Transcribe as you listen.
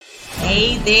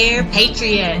Hey there,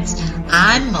 Patriots.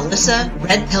 I'm Melissa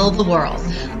Red Pill of the World.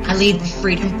 I lead the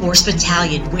Freedom Force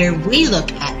Battalion, where we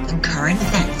look at the current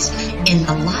events in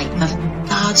the light of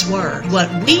God's Word.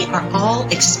 What we are all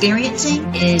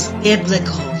experiencing is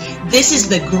biblical. This is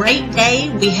the great day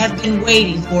we have been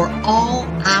waiting for all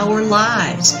our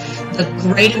lives. The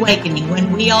Great Awakening,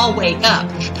 when we all wake up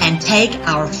and take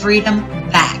our freedom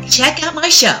back. Check out my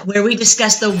show where we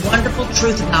discuss the wonderful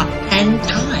truth about end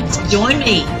times. Join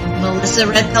me, Melissa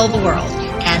Red Pill of the World,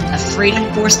 and the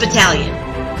Freedom Force Battalion.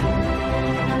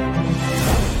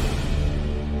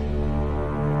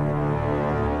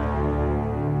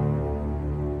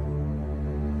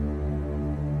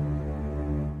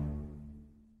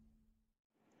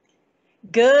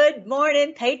 Good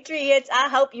morning, Patriots. I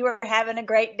hope you are having a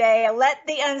great day. Let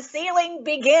the unsealing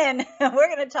begin.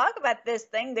 We're going to talk about this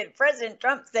thing that President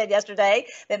Trump said yesterday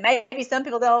that maybe some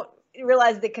people don't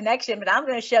realize the connection, but I'm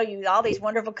going to show you all these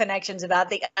wonderful connections about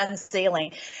the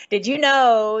unsealing. Did you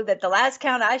know that the last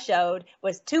count I showed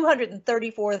was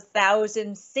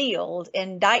 234,000 sealed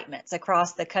indictments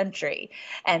across the country?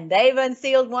 And they've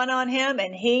unsealed one on him,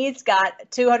 and he's got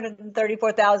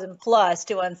 234,000 plus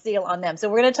to unseal on them. So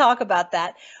we're going to talk about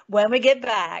that when we get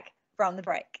back from the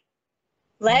break.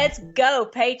 Let's go,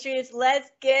 Patriots.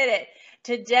 Let's get it.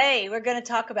 Today, we're going to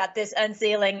talk about this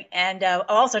unsealing, and I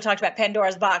also talked about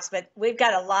Pandora's box, but we've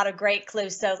got a lot of great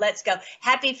clues, so let's go.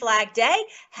 Happy Flag Day,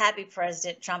 happy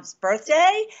President Trump's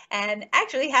birthday, and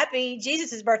actually happy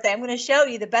Jesus' birthday. I'm going to show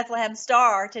you the Bethlehem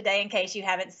Star today in case you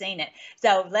haven't seen it.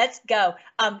 So let's go.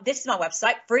 This is my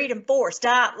website,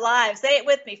 freedomforce.live. Say it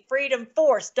with me,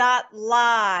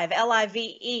 freedomforce.live,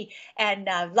 L-I-V-E, and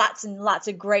lots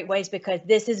of great ways because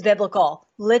this is biblical.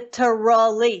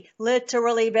 Literally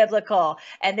biblical.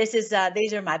 And this is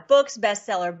these are my books,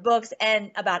 bestseller books,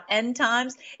 and about end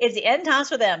times. It's the end times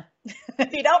for them.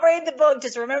 If you don't read the book,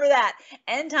 just remember that.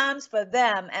 End times for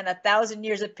them and 1,000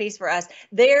 years of peace for us.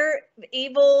 Their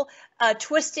evil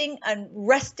twisting and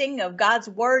wresting of God's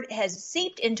word has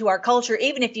seeped into our culture,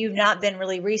 even if you've not been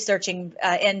really researching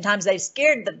end times. They've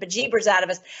scared the bejeebers out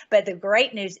of us. But the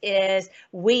great news is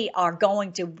we are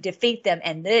going to defeat them,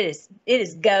 and it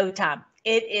is go time.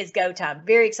 It is go time.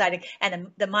 Very exciting. And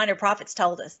the minor prophets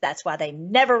told us that's why they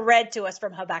never read to us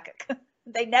from Habakkuk.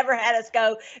 They never had us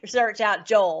go search out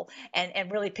Joel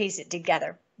and really piece it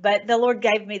together. But the Lord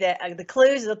gave me the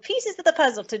clues, the pieces of the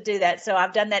puzzle to do that. So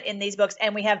I've done that in these books.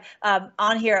 And we have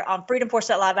on here on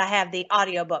freedomforce.live, I have the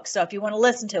audio book. So if you want to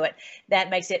listen to it, that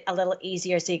makes it a little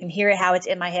easier so you can hear it how it's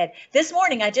in my head. This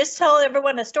morning, I just told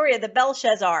everyone a story of the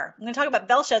Belshazzar. I'm going to talk about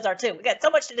Belshazzar too. We got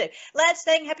so much to do. Let's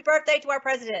sing happy birthday to our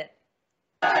president.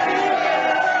 What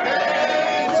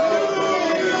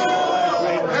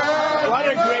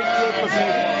a great group of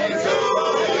people.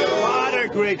 What a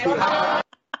great group.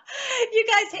 You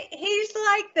guys, he's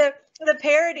like the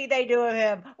parody they do of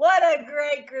him. What a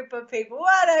great group of people.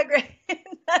 What a great,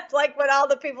 that's like what all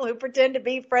the people who pretend to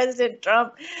be President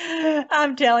Trump,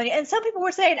 I'm telling you. And some people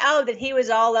were saying, oh, that he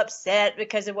was all upset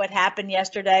because of what happened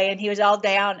yesterday and he was all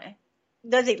down.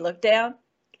 Does he look down?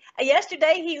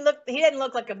 Yesterday, he didn't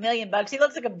look like $1 million. He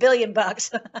looks like $1 billion.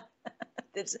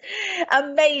 It's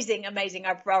amazing,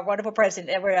 our wonderful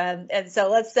president. And so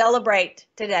let's celebrate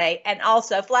today. And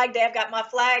also Flag Day. I've got my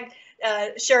flag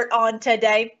shirt on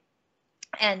today.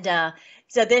 And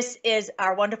so this is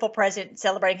our wonderful president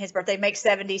celebrating his birthday. Make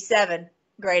 77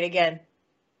 great again.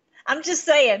 I'm just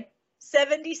saying,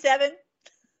 77.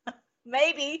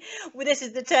 Maybe this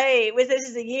is the day. This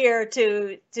is a year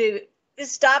to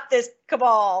stop this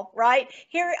cabal, right?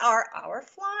 Here are our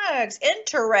flags.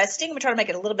 Interesting. I'm going to try to make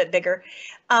it a little bit bigger.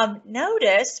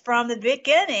 Notice from the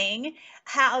beginning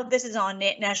how this is on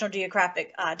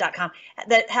nationalgeographic.com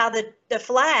that how the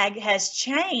flag has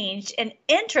changed and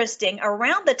interesting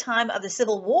around the time of the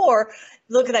Civil War.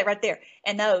 Look at that right there.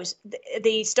 And those,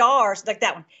 the stars, like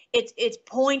that one, it's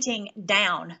pointing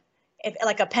down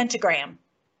like a pentagram.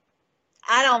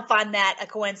 I don't find that a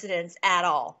coincidence at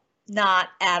all. Not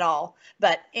at all.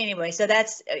 But anyway, so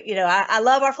that's, I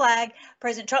love our flag.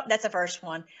 President Trump, that's the first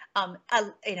one.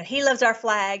 He loves our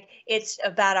flag. It's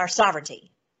about our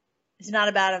sovereignty. It's not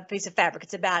about a piece of fabric.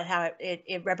 It's about how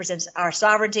it represents our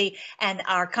sovereignty and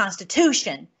our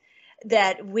Constitution,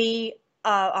 that we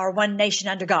are one nation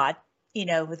under God,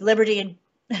 with liberty and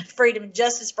freedom and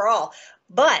justice for all.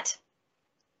 But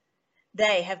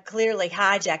they have clearly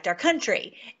hijacked our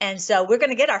country. And so we're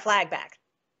going to get our flag back.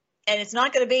 And it's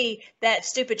not going to be that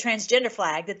stupid transgender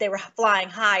flag that they were flying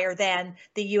higher than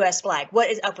the U.S. flag.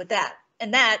 What is up with that?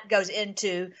 And that goes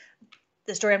into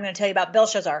the story I'm going to tell you about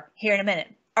Belshazzar here in a minute.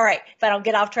 All right, if I don't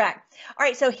get off track. All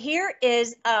right, so here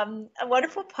is a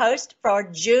wonderful post for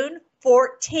June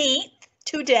 14th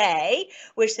today,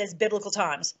 which says biblical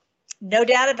times. No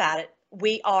doubt about it,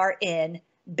 we are in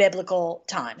biblical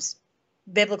times.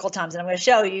 Biblical times, and I'm going to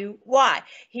show you why.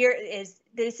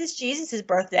 This is Jesus's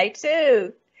birthday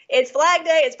too. It's Flag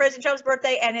Day, it's President Trump's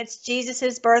birthday, and it's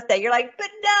Jesus's birthday. You're like, but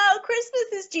no, Christmas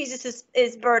is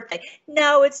Jesus's birthday.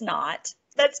 No, it's not.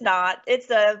 That's not. It's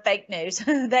fake news.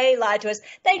 They lied to us.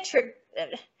 They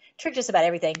tricked us about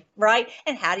everything, right?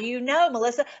 And how do you know,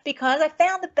 Melissa? Because I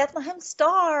found the Bethlehem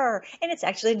star, and it's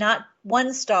actually not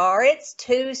one star, it's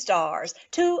two stars,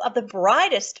 two of the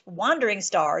brightest wandering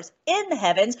stars in the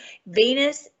heavens,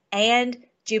 Venus and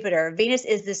Jupiter. Venus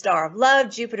is the star of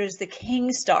love. Jupiter is the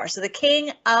king star. So the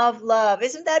king of love.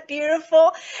 Isn't that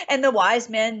beautiful? And the wise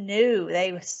men knew.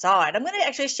 They saw it. I'm going to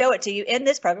actually show it to you in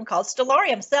this program called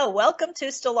Stellarium. So welcome to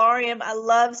Stellarium. I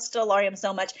love Stellarium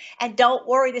so much. And don't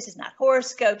worry, this is not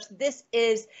horoscopes. This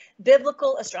is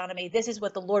biblical astronomy. This is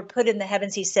what the Lord put in the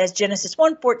heavens. He says, Genesis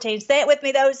 1:14. Say it with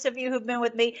me, those of you who've been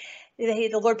with me.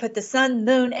 The Lord put the sun,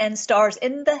 moon, and stars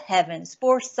in the heavens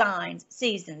for signs,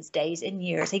 seasons, days, and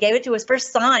years. He gave it to us for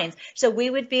signs, so we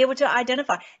would be able to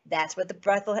identify. That's what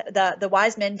the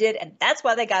wise men did, and that's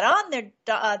why they got on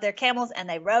their camels and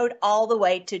they rode all the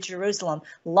way to Jerusalem.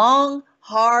 Long,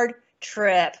 hard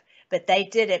trip. But they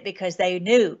did it because they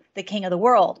knew the king of the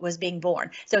world was being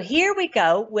born. So here we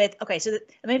go with, okay, so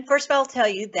let me first of all tell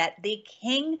you that the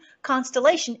king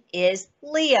constellation is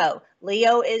Leo.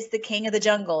 Leo is the king of the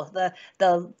jungle,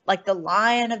 like the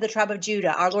lion of the tribe of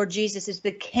Judah. Our Lord Jesus is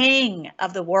the king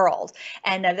of the world.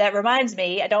 And that reminds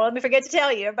me, don't let me forget to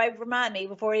tell you, everybody remind me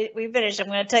before we finish, I'm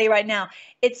going to tell you right now.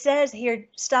 It says here,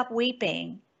 stop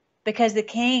weeping because the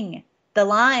king, the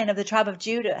lion of the tribe of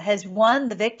Judah, has won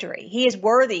the victory. He is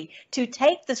worthy to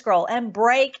take the scroll and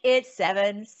break its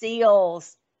 7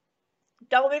 seals.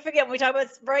 Don't let me forget when we talk about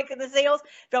breaking the seals.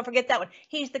 Don't forget that one.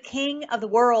 He's the king of the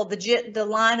world, the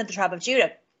lion of the tribe of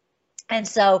Judah. And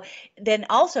so then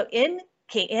also in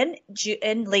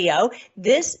Leo,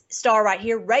 this star right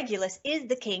here, Regulus, is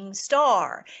the king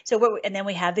star. So and then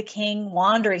we have the king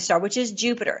wandering star, which is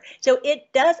Jupiter. So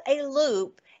it does a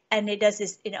loop. And it does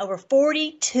this in over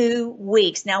 42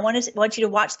 weeks. Now, I want you to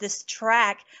watch this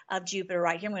track of Jupiter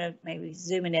right here. I'm going to maybe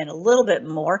zoom it in a little bit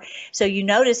more. So you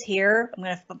notice here, I'm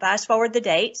going to fast forward the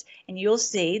dates, and you'll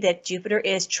see that Jupiter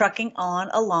is trucking on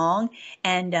along,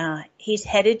 and he's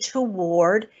headed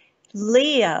toward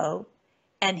Leo.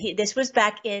 And this was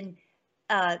back in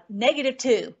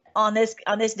 -2 on this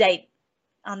date,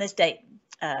 on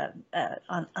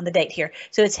the date here.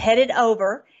 So it's headed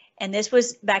over. And this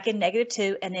was back in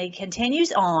 -2, and it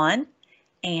continues on.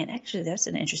 And actually, that's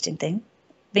an interesting thing.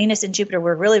 Venus and Jupiter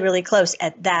were really, really close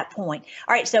at that point.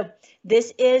 All right, so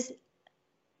this is,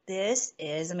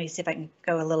 let me see if I can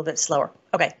go a little bit slower.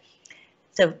 Okay,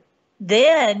 so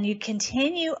then he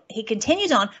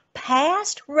continues on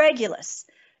past Regulus,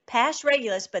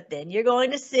 but then you're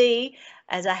going to see,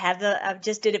 as I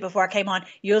just did it before I came on,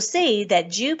 you'll see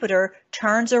that Jupiter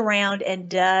turns around and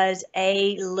does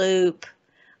a loop.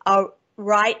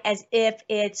 Right as if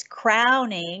it's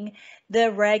crowning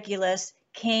the Regulus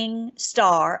king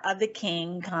star of the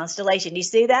king constellation. You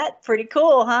see that? Pretty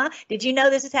cool, huh? Did you know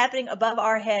this is happening above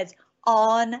our heads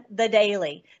on the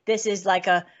daily? This is like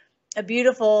a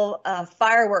beautiful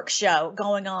fireworks show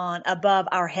going on above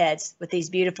our heads with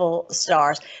these beautiful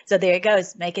stars. So there it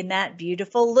goes, making that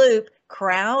beautiful loop,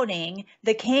 crowning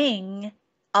the king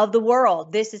of the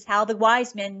world. This is how the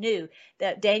wise men knew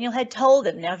that Daniel had told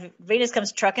them. Now, if Venus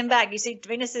comes trucking back, you see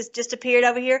Venus has just appeared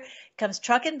over here, comes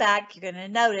trucking back. You're going to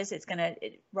notice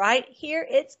right here,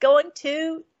 it's going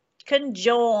to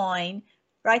conjoin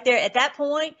right there. At that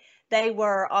point, they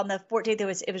were on the 14th.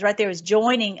 It was right there. It was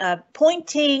joining,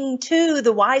 pointing to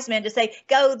the wise men to say,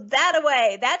 go that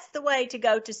way. That's the way to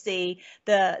go to see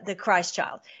the Christ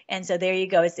child. And so there you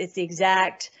go. It's the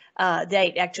exact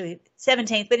date, actually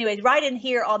 17th. But anyways, right in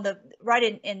here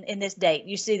in this date,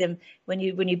 you see them when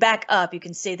you back up, you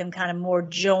can see them kind of more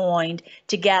joined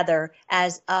together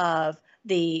as of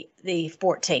the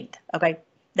 14th. Okay,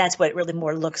 that's what it really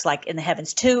more looks like in the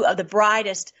heavens. 2 of the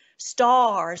brightest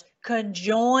stars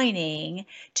conjoining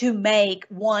to make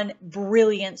one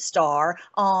brilliant star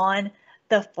on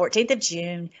the 14th of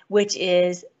June, which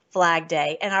is Flag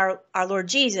Day. And our Lord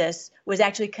Jesus was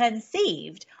actually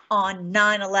conceived on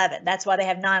 9/11. That's why they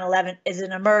have 9/11 as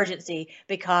an emergency,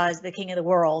 because the king of the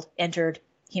world entered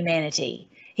humanity.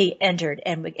 He entered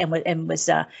and was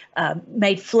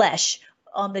made flesh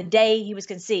on the day he was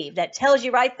conceived. That tells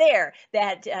you right there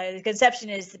that conception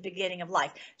is the beginning of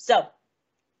life. So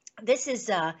this is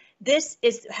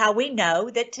how we know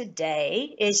that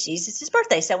today is Jesus'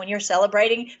 birthday. So when you're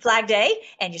celebrating Flag Day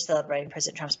and you're celebrating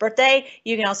President Trump's birthday,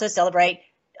 you can also celebrate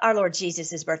our Lord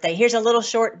Jesus' birthday. Here's a little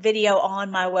short video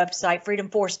on my website,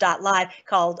 freedomforce.live,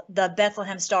 called The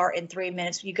Bethlehem Star in 3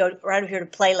 minutes. You go right over here to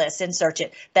playlists and search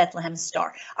it, Bethlehem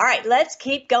Star. All right, let's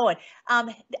keep going. I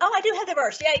do have the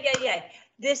verse. Yeah.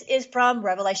 This is from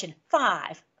Revelation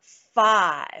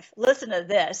 5:5. Listen to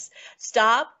this.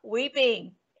 Stop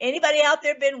weeping. Anybody out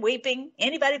there been weeping?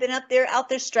 Anybody been out there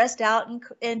stressed out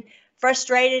and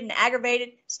frustrated and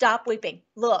aggravated? Stop weeping.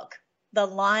 Look. The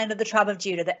Lion of the tribe of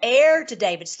Judah, the heir to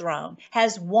David's throne,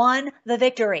 has won the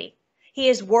victory. He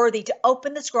is worthy to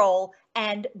open the scroll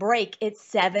and break its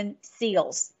 7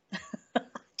 seals.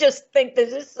 Just think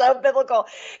this is so biblical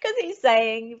because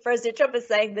President Trump is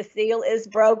saying the seal is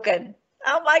broken.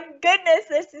 Oh my goodness,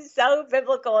 this is so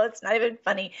biblical. It's not even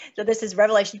funny. So this is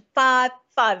Revelation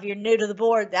 5:5. If you're new to the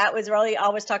board, that was really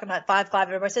always talking about 5:5.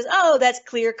 Everybody says, oh, that's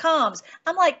clear comms.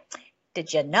 I'm like,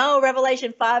 did you know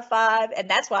Revelation 5:5? And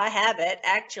that's why I have it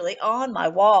actually on my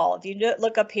wall. If you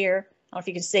look up here, I don't know if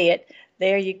you can see it.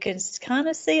 There you can kind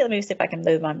of see it. Let me see if I can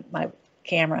move my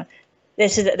camera.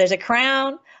 There's a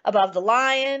crown above the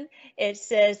lion. It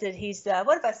says that he's,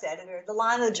 what if I said it here? The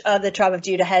Lion of the tribe of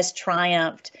Judah has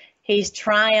triumphed. He's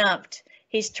triumphed.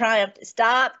 He's triumphed.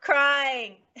 Stop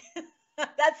crying.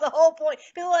 That's the whole point.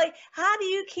 People are like, how do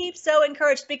you keep so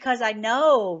encouraged? Because I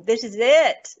know this is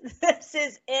it. This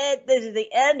is it. This is the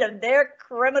end of their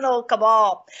criminal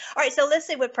cabal. All right, so let's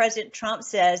see what President Trump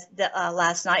says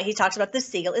last night. He talks about the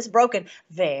seal is broken.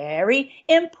 Very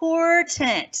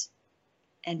important.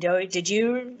 And did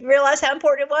you realize how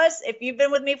important it was? If you've been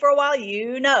with me for a while,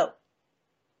 you know.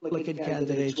 Republican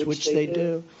candidates, which they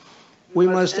do. We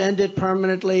must end it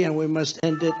permanently, and we must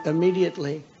end it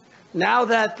immediately. Now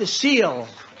that the seal,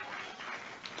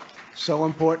 so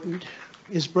important,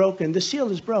 is broken, the seal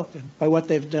is broken by what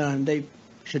they've done. They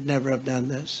should never have done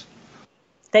this.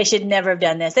 They should never have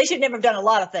done this. They should never have done a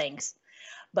lot of things.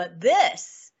 But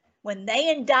this, when they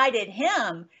indicted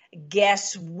him,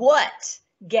 guess what?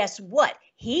 Guess what?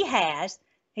 He says,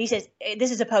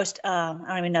 this is a post, I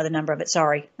don't even know the number of it.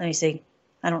 Sorry. Let me see.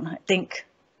 I don't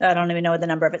even know the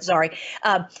number of it. Sorry.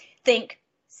 Think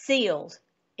sealed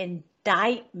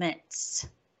indictments.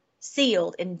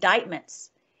 Sealed indictments.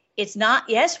 It's not,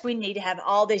 yes, we need to have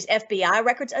all these FBI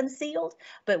records unsealed,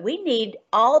 but we need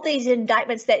all these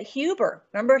indictments that Huber,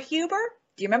 remember Huber?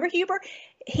 Do you remember Huber?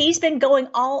 He's been going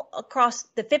all across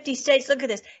the 50 states. Look at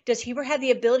this. Does Huber have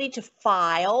the ability to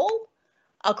file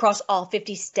across all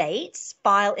 50 states,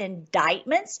 file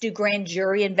indictments, do grand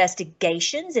jury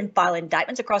investigations and file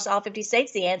indictments across all 50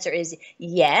 states? The answer is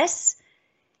yes.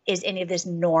 Is any of this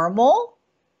normal?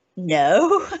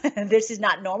 No, this is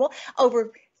not normal.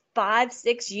 Over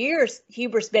 5-6 years,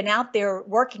 Huber's been out there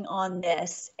working on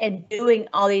this and doing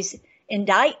all these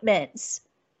indictments.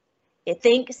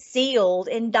 Think sealed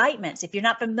indictments. If you're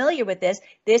not familiar with this,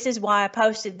 this is why I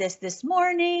posted this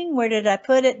morning. Where did I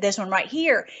put it? This one right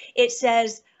here. It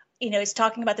says, it's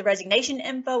talking about the resignation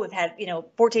info. We've had,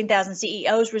 14,000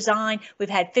 CEOs resign. We've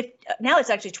had now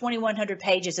it's actually 2,100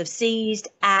 pages of seized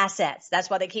assets. That's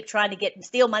why they keep trying to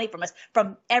steal money from us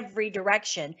from every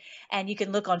direction. And you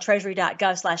can look on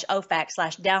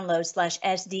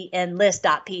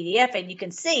treasury.gov/OFAC/download/SDNlist.pdf, and you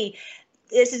can see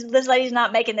this lady's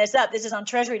not making this up. This is on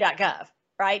treasury.gov,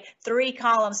 right? 3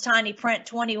 columns, tiny print,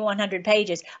 2,100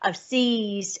 pages of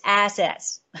seized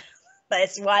assets.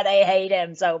 That's why they hate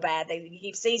him so bad. They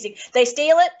keep seizing. They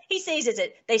steal it, he seizes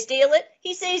it. They steal it,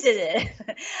 he seizes it.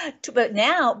 But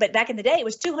back in the day, it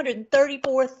was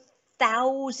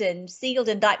 234,000 sealed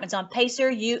indictments on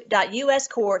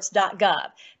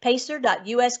pacer.uscourts.gov.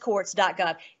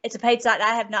 Pacer.uscourts.gov. It's a paid site.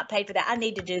 I have not paid for that. I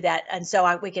need to do that, and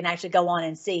so we can actually go on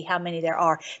and see how many there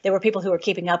are. There were people who are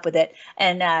keeping up with it,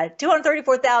 and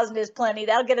 234,000 is plenty.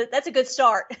 That's a good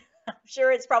start. I'm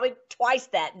sure it's probably twice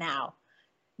that now.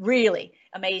 Really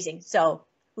amazing. So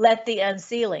let the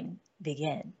unsealing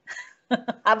begin. How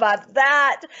about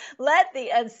that? Let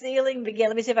the unsealing begin.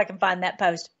 Let me see if I can find that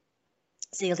post.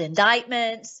 Sealed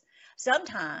indictments.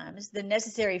 Sometimes the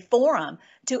necessary forum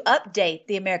to update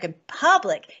the American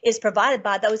public is provided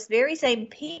by those very same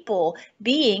people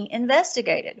being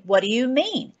investigated. What do you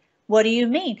mean? What do you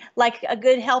mean? Like a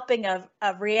good helping of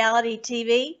reality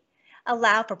TV?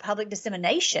 Allow for public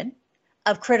dissemination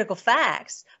of critical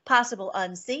facts, possible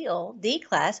unseal,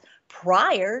 declass,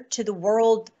 prior to the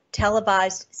world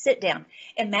televised sit-down.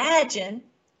 Imagine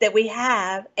that we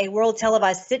have a world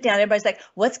televised sit-down. Everybody's like,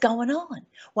 what's going on?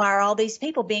 Why are all these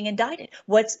people being indicted?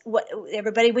 What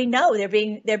everybody we know,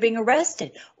 they're being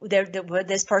arrested.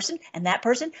 This person and that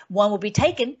person, one will be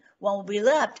taken, one will be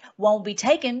left, one will be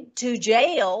taken to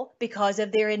jail because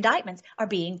of their indictments are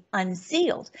being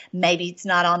unsealed. Maybe it's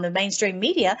not on the mainstream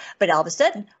media, but all of a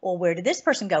sudden, well, where did this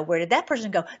person go? Where did that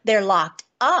person go? They're locked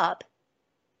up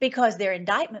because their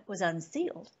indictment was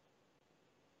unsealed.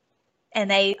 And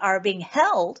they are being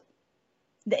held.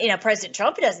 President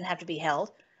Trump doesn't have to be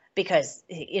held because,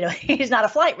 he's not a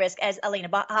flight risk, as Alina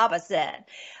Habba said.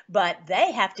 But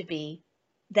they have to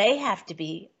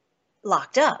be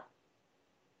locked up.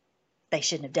 They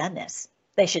shouldn't have done this.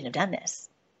 They shouldn't have done this.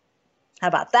 How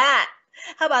about that?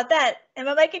 How about that? Am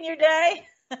I making your day?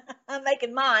 I'm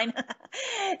making mine.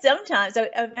 Sometimes, so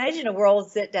imagine a world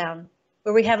sit down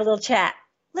where we have a little chat.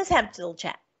 Let's have a little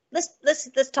chat.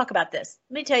 Let's talk about this.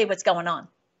 Let me tell you what's going on.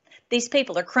 These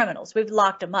people are criminals. We've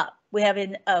locked them up. We have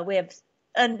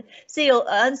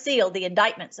unsealed the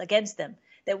indictments against them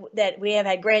that we have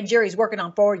had grand juries working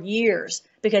on for years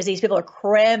because these people are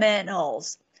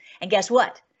criminals. And guess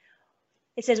what?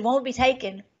 It says one will be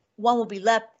taken, one will be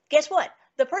left. Guess what?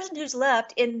 The person who's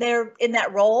left in that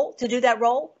role to do that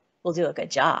role will do a good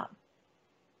job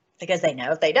because they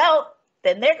know if they don't,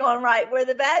 then they're going right where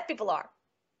the bad people are.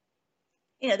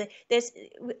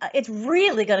 It's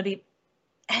really going to be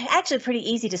actually pretty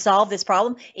easy to solve this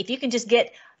problem if you can just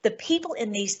get the people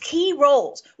in these key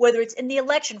roles, whether it's in the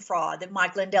election fraud that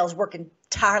Mike Lindell's working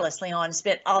tirelessly on,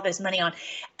 spent all of his money on,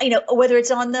 whether it's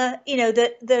on the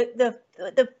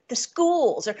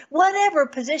schools or whatever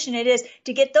position it is,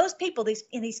 to get those people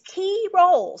in these key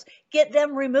roles, get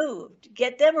them removed,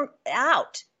 get them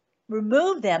out,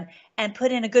 remove them, and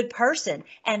put in a good person,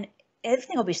 and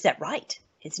everything will be set right.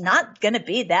 It's not going to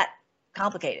be that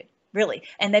complicated, really.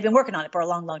 And they've been working on it for a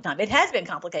long, long time. It has been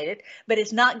complicated, but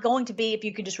it's not going to be if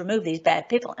you can just remove these bad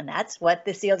people. And that's what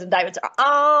the sealed indictments are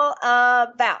all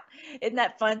about. Isn't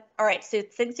that fun? All right, so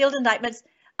sealed indictments.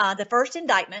 The first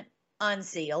indictment,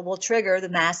 unseal, will trigger the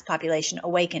mass population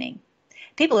awakening.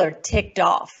 People are ticked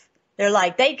off. They're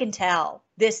like, they can tell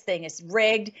this thing is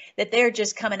rigged, that they're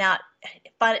just coming out,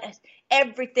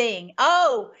 everything.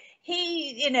 Oh,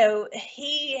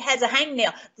 he has a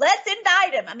hangnail. Let's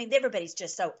indict him. I mean, everybody's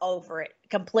just so over it,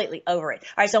 completely over it.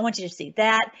 All right, so I want you to see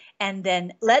that. And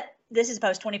then this is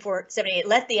post 2478,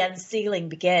 let the unsealing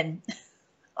begin.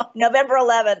 November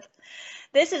 11th.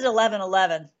 This is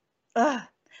 11/11.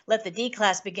 Let the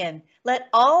D-class begin. Let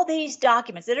all these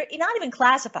documents that are not even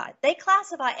classified. They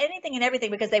classify anything and everything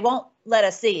because they won't let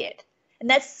us see it. And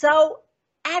that's so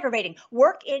aggravating.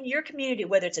 Work in your community,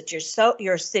 whether it's at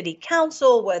your city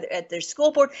council, whether at their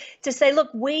school board, to say,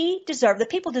 look, the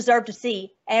people deserve to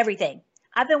see everything.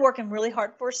 I've been working really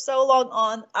hard for so long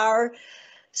on our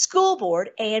school board,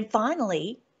 and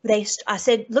finally I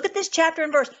said, look at this chapter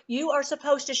and verse. You are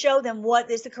supposed to show them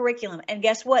what is the curriculum, and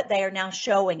guess what? They are now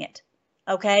showing it.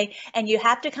 Okay, and you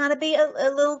have to kind of be a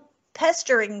little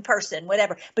pestering person,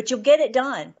 whatever, but you'll get it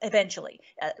done eventually.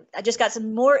 I just got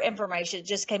some more information. It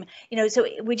just came, so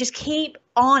we just keep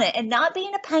on it and not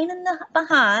being a pain in the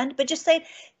behind, but just say,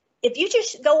 if you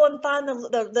just go and find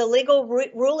the legal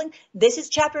ruling, this is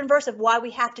chapter and verse of why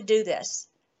we have to do this.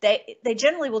 They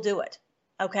generally will do it.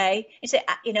 Okay, and say,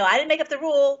 I didn't make up the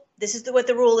rule. This is what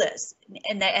the rule is,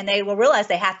 and they will realize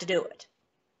they have to do it.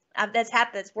 That's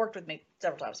happened. That's worked with me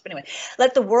several times. But anyway,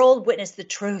 let the world witness the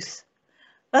truth.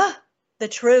 The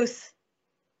truth.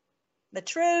 The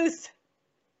truth.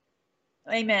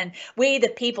 Amen. We, the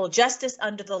people, justice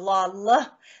under the law.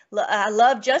 I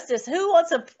love justice. Who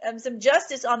wants some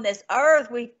justice on this earth?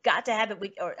 We've got to have it.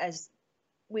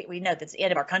 We know that's the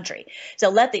end of our country. So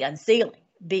let the unsealing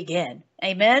begin.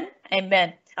 Amen.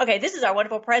 Amen. Okay, this is our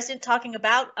wonderful president talking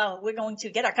about we're going to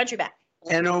get our country back.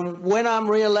 And when I'm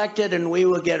reelected, and we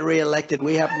will get reelected,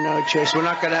 we have no choice. We're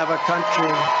not going to have a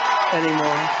country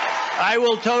anymore. I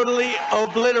will totally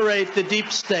obliterate the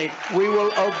deep state. We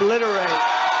will obliterate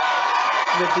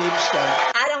the deep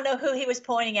state. I don't know who he was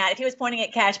pointing at. If he was pointing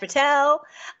at Kash Patel,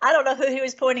 I don't know who he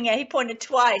was pointing at. He pointed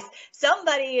twice.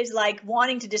 Somebody is like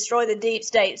wanting to destroy the deep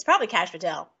state. It's probably Kash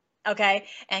Patel. Okay.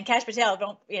 And Kash Patel,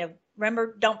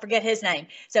 don't forget his name.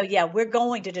 So yeah, we're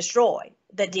going to destroy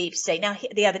the deep state. Now,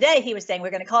 the other day he was saying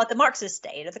we're going to call it the Marxist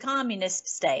state or the communist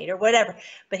state or whatever,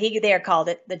 but he there called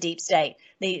it the deep state.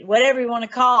 Whatever you want to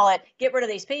call it, get rid of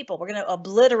these people. We're going to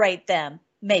obliterate them,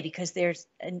 maybe because there's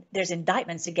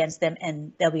indictments against them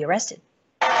and they'll be arrested.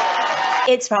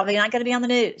 It's probably not going to be on the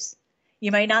news.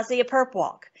 You may not see a perp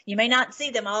walk. You may not see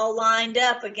them all lined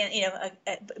up again,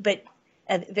 but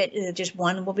just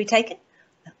one will be taken.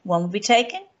 One will be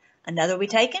taken. Another will be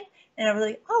taken. And I'm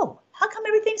really, how come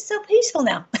everything's so peaceful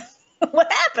now?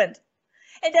 What happened?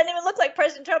 It doesn't even look like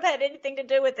President Trump had anything to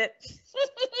do with it.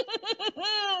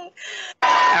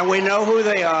 And we know who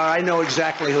they are. I know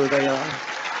exactly who they are.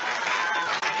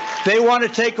 They want to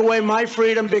take away my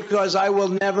freedom because I will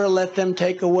never let them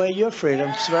take away your freedom.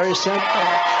 It's very simple.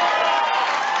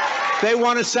 They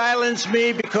want to silence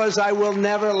me because I will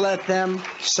never let them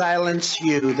silence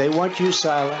you. They want you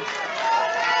silent.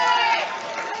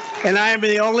 And I am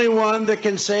the only one that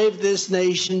can save this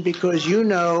nation because you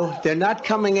know they're not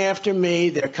coming after me,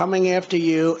 they're coming after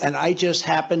you, and I just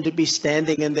happen to be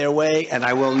standing in their way, and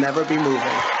I will never be moving.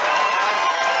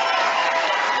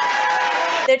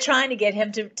 They're trying to get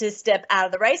him to step out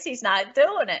of the race. He's not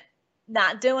doing it.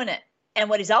 Not doing it. And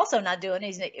what he's also not doing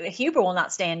is Huber will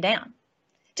not stand down.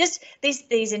 Just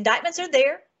these indictments are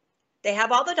there. They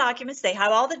have all the documents. They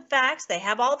have all the facts. They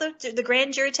have all the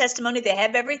grand jury testimony. They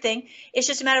have everything. It's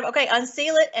just a matter of, okay,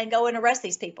 unseal it and go and arrest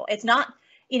these people. It's not,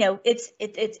 it's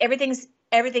everything's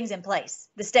in place.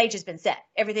 The stage has been set.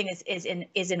 Everything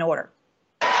is in order.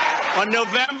 On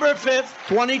November 5th,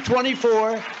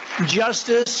 2024,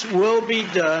 justice will be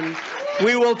done.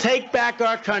 We will take back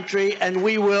our country and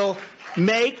we will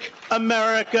make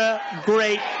America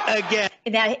great again.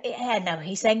 Now, no,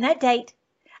 he's saying that date.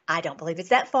 I don't believe it's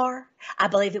that far. I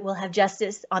believe that we'll have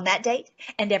justice on that date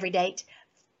and every date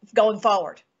going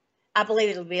forward. I believe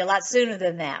it'll be a lot sooner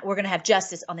than that. We're going to have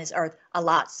justice on this earth a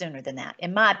lot sooner than that,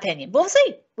 in my opinion. We'll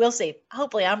see. We'll see.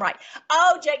 Hopefully I'm right.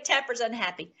 Oh, Jake Tapper's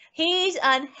unhappy. He's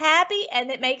unhappy,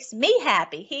 and it makes me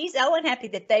happy. He's so unhappy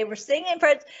that they were singing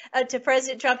to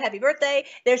President Trump happy birthday.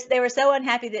 They were so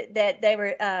unhappy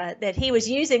that he was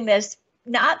using this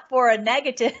not for a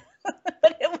negative,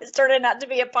 but it was turning out to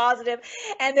be a positive,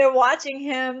 and they're watching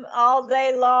him all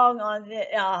day long on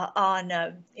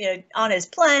his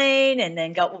plane, and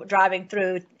then driving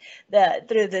through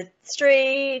the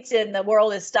streets, and the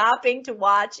world is stopping to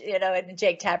watch. And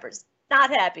Jake Tapper's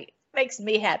not happy. Makes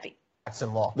me happy.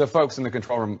 The folks in the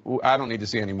control room, I don't need to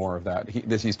see any more of that.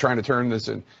 He's trying to turn this,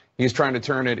 and he's trying to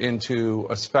turn it into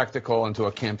a spectacle, into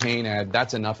a campaign ad.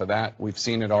 That's enough of that. We've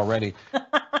seen it already.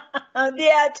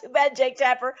 Yeah, too bad, Jake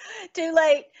Tapper. Too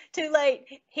late.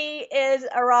 He is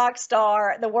a rock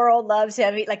star. The world loves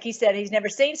him. Like he said, he's never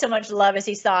seen so much love as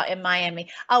he saw in Miami.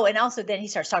 Oh, and also then he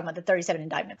starts talking about the 37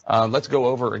 indictments. Let's go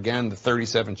over again the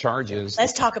 37 charges.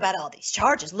 Let's talk about all these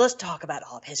charges. Let's talk about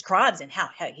all of his crimes and how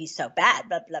he's so bad,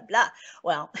 blah, blah, blah.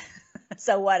 Well,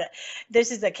 so what? This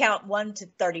is account 1 to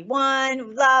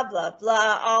 31, blah, blah,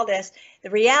 blah, all this. The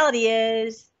reality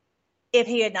is, if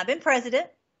he had not been president,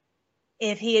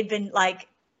 if he had been like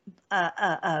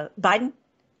Biden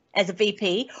as a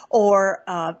VP or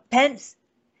Pence,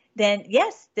 then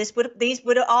yes, these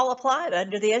would all apply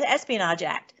under the Espionage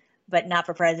Act, but not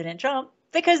for President Trump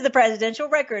because the Presidential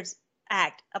Records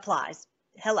Act applies.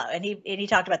 Hello, and he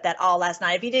talked about that all last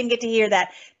night. If you didn't get to hear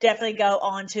that, definitely go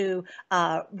on to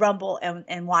Rumble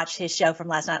and watch his show from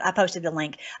last night. I posted the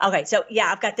link. Okay, so yeah,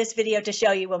 I've got this video to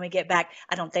show you when we get back.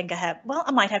 I don't think I have. Well,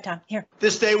 I might have time. Here.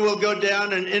 This day will go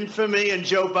down in infamy, and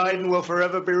Joe Biden will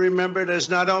forever be remembered as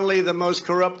not only the most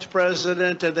corrupt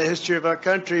president in the history of our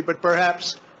country, but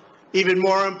perhaps even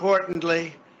more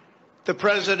importantly, the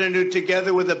president who,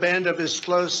 together with a band of his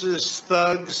closest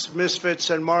thugs,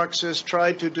 misfits, and Marxists,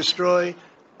 tried to destroy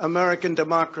American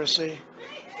democracy.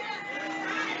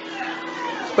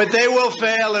 But they will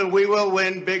fail, and we will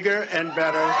win bigger and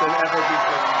better than ever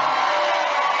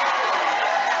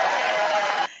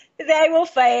before. They will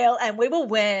fail, and we will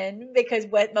win, because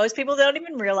what most people don't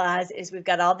even realize is we've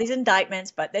got all these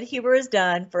indictments, but that Huber has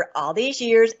done for all these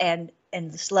years, and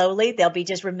slowly they'll be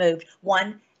just removed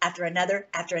one after another,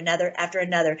 after another, after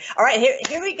another. All right,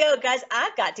 here we go, guys.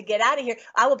 I've got to get out of here.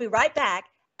 I will be right back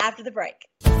after the break.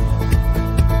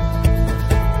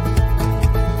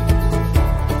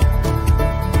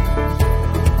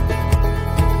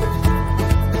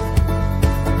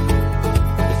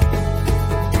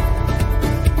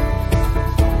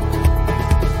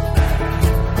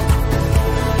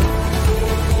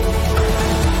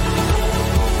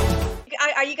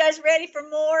 Are you guys ready for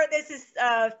more? This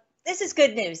is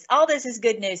good news. All this is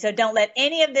good news. So don't let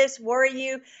any of this worry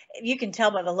you. You can tell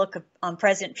by the look on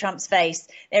President Trump's face,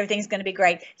 everything's going to be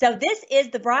great. So this is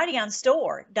the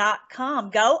BrighteonStore.com.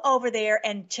 Go over there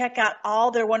and check out all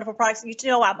their wonderful products. You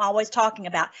know, I'm always talking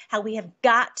about how we have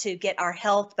got to get our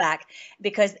health back,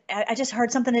 because I just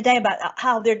heard something today about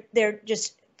how they're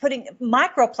just putting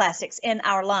microplastics in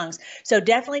our lungs. So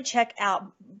definitely check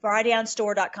out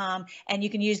BrighteonStore.com, and you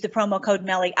can use the promo code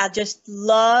Melly. I just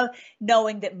love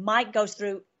knowing that Mike goes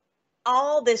through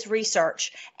all this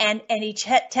research and he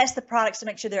tests the products to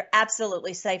make sure they're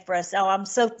absolutely safe for us. So I'm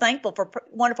so thankful for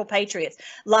wonderful patriots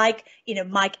like,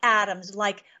 Mike Adams,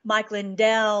 like Mike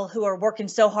Lindell, who are working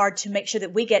so hard to make sure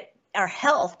that we get our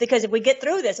health, because if we get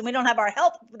through this and we don't have our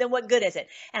health, then what good is it?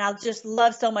 And I just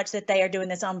love so much that they are doing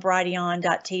this on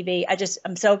Brighteon.tv.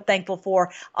 I'm so thankful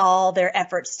for all their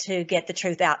efforts to get the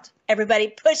truth out. Everybody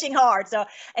pushing hard,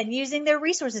 and using their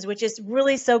resources, which is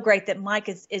really so great that Mike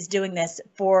is doing this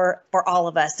for all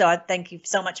of us. So I thank you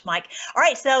so much, Mike. All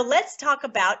right, so let's talk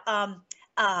about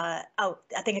I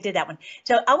think I did that one.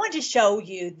 So I wanted to show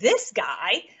you this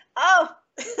guy. Oh,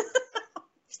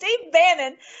 Steve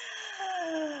Bannon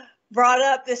brought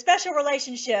up the special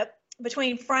relationship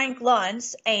between Frank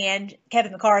Luntz and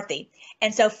Kevin McCarthy.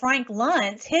 And so Frank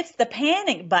Luntz hits the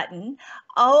panic button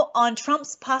on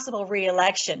Trump's possible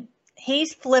reelection.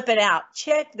 He's flipping out.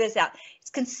 Check this out.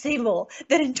 It's conceivable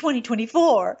that in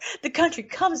 2024, the country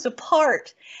comes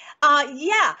apart.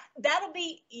 Yeah, that'll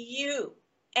be you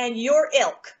and your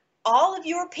ilk, all of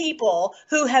your people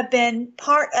who have been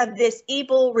part of this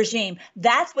evil regime.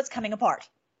 That's what's coming apart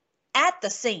at the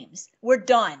seams. We're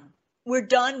done. We're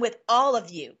done with all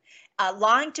of you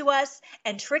lying to us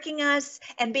and tricking us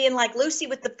and being like Lucy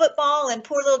with the football, and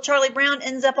poor little Charlie Brown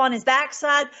ends up on his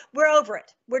backside. We're over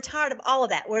it. We're tired of all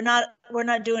of that. We're not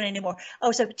doing it anymore.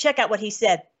 Oh, so check out what he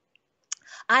said.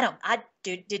 I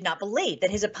did not believe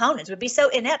that his opponents would be so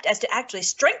inept as to actually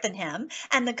strengthen him,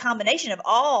 and the combination of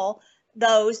all of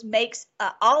those makes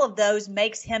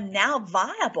him now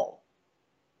viable,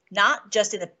 not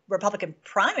just in the Republican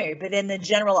primary, but in the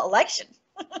general election.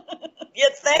 You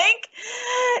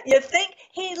think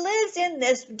he lives in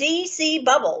this DC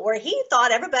bubble where he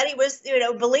thought everybody was,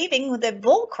 believing the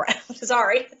bull crap.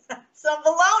 Sorry, some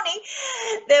baloney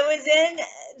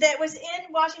that was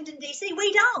in Washington DC.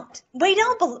 We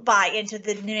don't buy into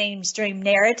the mainstream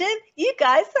narrative. You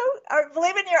guys are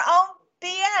believing your own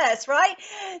BS, right?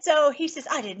 So he says,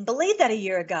 I didn't believe that a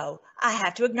year ago. I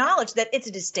have to acknowledge that it's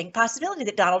a distinct possibility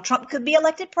that Donald Trump could be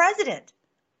elected president.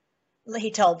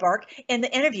 He told Burke. In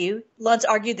the interview, Luntz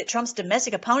argued that Trump's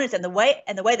domestic opponents and the way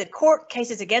the court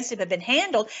cases against him have been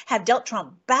handled have dealt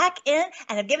Trump back in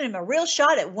and have given him a real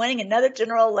shot at winning another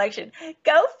general election.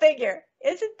 Go figure.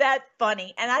 Isn't that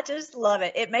funny? And I just love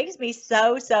it. It makes me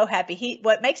so happy.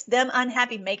 What makes them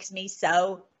unhappy makes me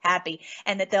so happy,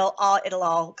 and that it'll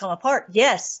all come apart.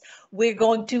 Yes, we're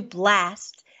going to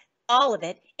blast all of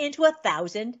it into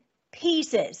 1,000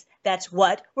 pieces. That's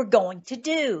what we're going to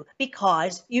do,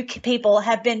 because you people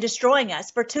have been destroying us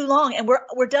for too long, and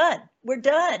we're done. We're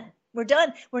done. We're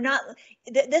done. We're not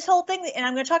this whole thing, and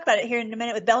I'm going to talk about it here in a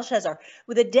minute with Belshazzar.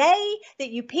 With the day that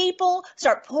you people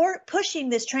start pushing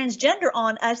this transgender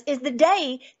on us is the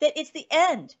day that it's the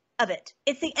end of it.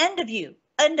 It's the end of you.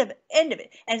 End of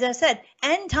it. As I said,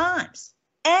 end times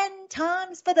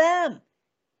for them,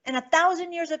 and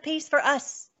 1,000 years of peace for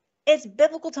us. It's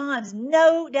biblical times,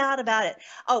 no doubt about it.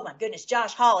 Oh my goodness,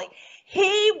 Josh Hawley,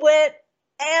 he went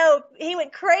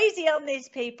crazy on these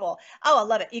people. Oh, I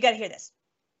love it. You got to hear this.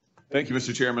 Thank you,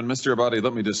 Mr. Chairman. Mr. Abadi,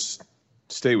 let me just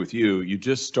stay with you. You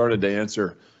just started to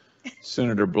answer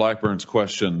Senator Blackburn's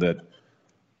question that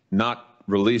not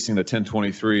releasing the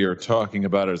 1023 or talking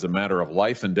about it as a matter of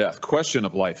life and death. Question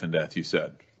of life and death, you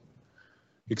said.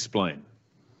 Explain.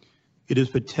 It is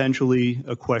potentially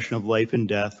a question of life and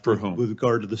death for whom? With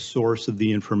regard to the source of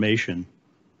the information.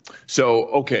 So,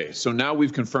 okay, so now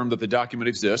we've confirmed that the document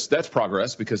exists. That's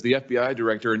progress, because the FBI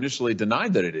director initially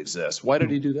denied that it exists. Why did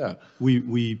he do that?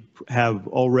 We have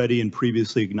already and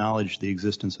previously acknowledged the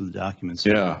existence of the documents.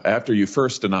 Yeah, after you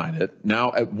first denied it.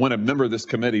 Now, when a member of this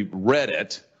committee read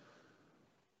it,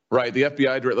 right, the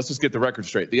FBI director, let's just get the record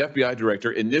straight. The FBI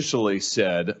director initially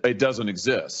said it doesn't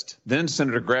exist. Then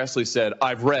Senator Grassley said,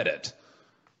 I've read it.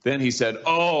 Then he said,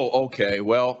 oh, okay,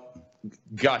 well,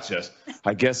 gotcha.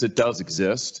 I guess it does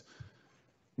exist.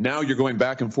 Now you're going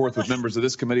back and forth with members of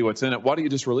this committee what's in it. Why don't you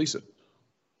just release it?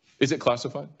 Is it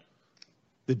classified?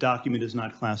 The document is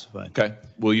not classified. Okay.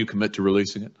 Will you commit to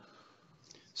releasing it?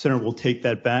 Senator, we'll take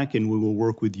that back and we will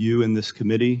work with you in this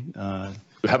committee. How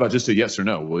about just a yes or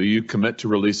no? Will you commit to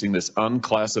releasing this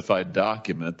unclassified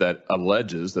document that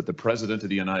alleges that the President of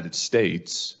the United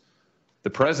States,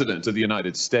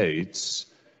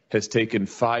 has taken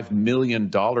 $5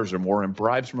 million or more in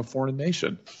bribes from a foreign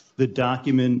nation? The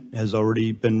document has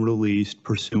already been released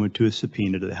pursuant to a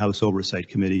subpoena to the House Oversight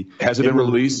Committee. Has it been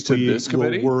released to this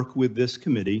committee? We will work with this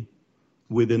committee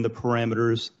within the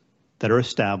parameters that are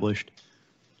established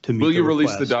to meet. Will you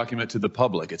release the document to the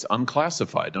public? It's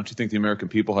unclassified. Don't you think the American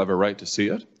people have a right to see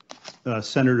it?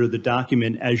 Senator, the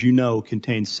document, as you know,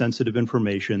 contains sensitive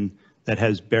information that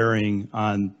has bearing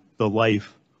on the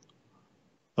life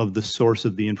of the source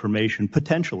of the information,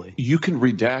 potentially. You can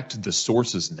redact the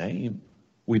source's name.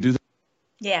 We do that.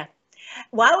 Yeah.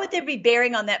 Why would there be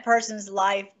bearing on that person's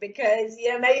life? Because,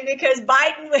 maybe because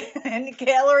Biden and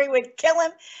Hillary would kill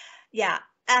him. Yeah,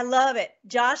 I love it.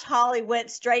 Josh Hawley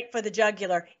went straight for the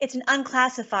jugular. It's an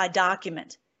unclassified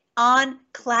document.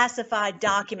 Unclassified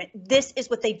document. This is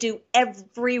what they do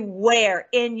everywhere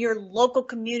in your local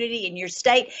community, in your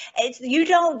state. You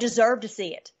don't deserve to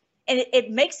see it. And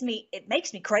it makes me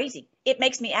crazy. It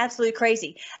makes me absolutely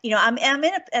crazy. I'm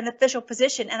in an official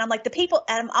position, and I'm like, the people,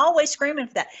 and I'm always screaming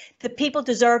for that. The people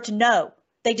deserve to know.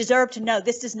 They deserve to know.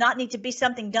 This does not need to be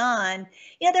something done.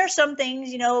 There are some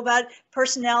things, about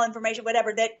personnel information,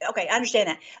 whatever. Okay, I understand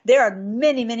that. There are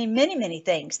many, many, many, many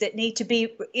things that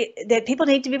that people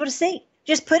need to be able to see.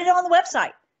 Just put it on the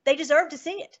website. They deserve to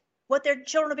see it. What their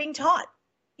children are being taught.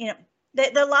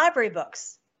 The library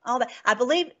books. All that. I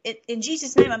believe in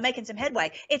Jesus' name, I'm making some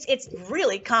headway. It's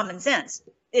really common sense.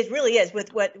 It really is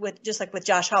with just like with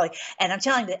Josh Hawley. And I'm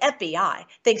telling you, the FBI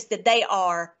thinks that they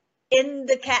are in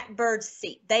the catbird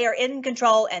seat. They are in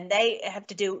control, and they have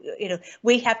to do,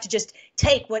 we have to just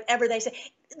take whatever they say.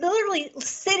 Literally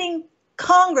sitting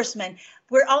congressmen,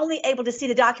 we're only able to see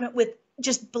the document with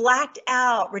just blacked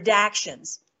out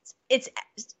redactions. It's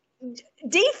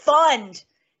defund.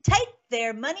 Take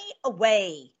their money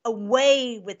away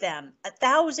with them.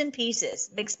 1,000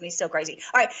 pieces. Makes me so crazy.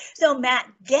 All right. So Matt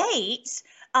Gaetz,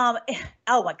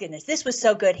 oh my goodness, this was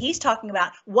so good. He's talking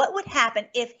about what would happen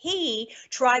if he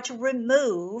tried to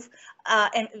remove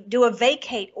and do a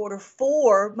vacate order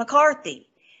for McCarthy.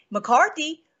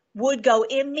 McCarthy would go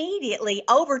immediately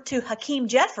over to Hakeem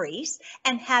Jeffries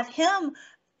and have him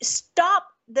stop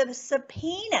the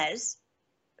subpoenas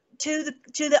to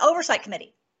the Oversight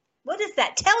Committee. What does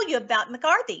that tell you about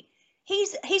McCarthy?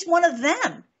 He's one of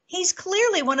them. He's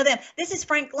clearly one of them. This is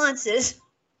Frank Luntz's,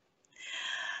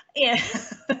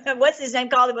 what's his name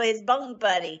called? His bone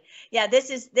buddy. Yeah,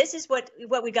 this is what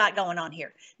we got going on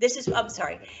here. I'm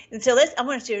sorry. And so I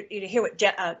want you to hear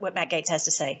what Matt Gaetz has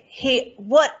to say.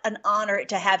 What an honor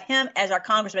to have him as our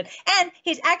congressman, and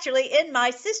he's actually in my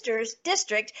sister's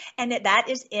district, and that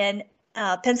is in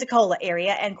Pensacola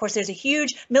area. And of course, there's a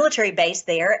huge military base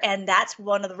there. And that's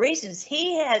one of the reasons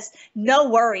he has no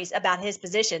worries about his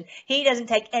position. He doesn't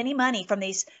take any money from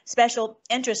these special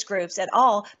interest groups at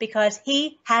all because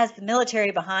he has the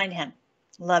military behind him.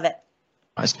 Love it.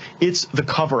 It's the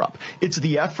cover-up. It's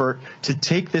the effort to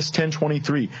take this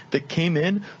 1023 that came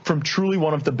in from truly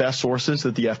one of the best sources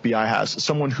that the FBI has,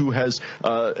 someone who has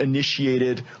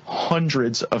initiated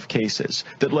hundreds of cases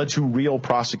that led to real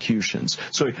prosecutions.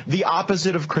 So the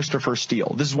opposite of Christopher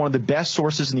Steele. This is one of the best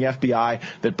sources in the FBI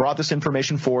that brought this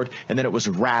information forward, and then it was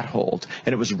rat-holed.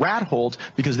 And it was rat-holed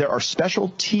because there are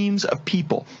special teams of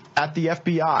people at the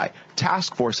FBI,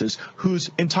 task forces, whose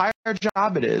entire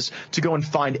job it is to go and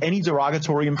find any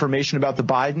derogatory information about the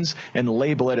Bidens and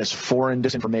label it as foreign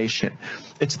disinformation.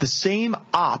 It's the same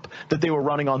op that they were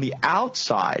running on the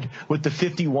outside with the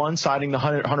 51 citing the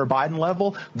Hunter Biden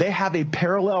level. They have a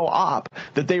parallel op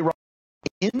that they run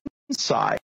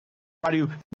inside, try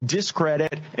to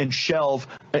discredit and shelve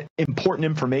important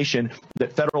information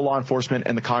that federal law enforcement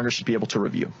and the Congress should be able to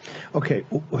review. Okay,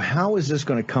 how is this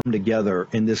going to come together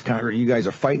in this Congress? You guys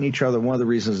are fighting each other. One of the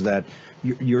reasons that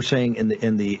you're saying in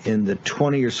the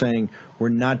 20, you're saying we're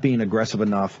not being aggressive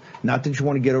enough. Not that you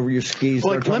want to get over your skis.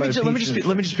 Look, let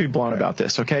me just be blunt about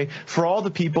this, okay? For all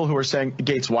the people who are saying,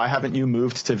 Gaetz, why haven't you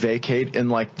moved to vacate in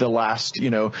like the last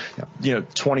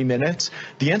 20 minutes?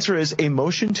 The answer is a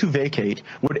motion to vacate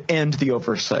would end the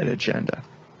oversight agenda.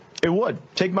 It would.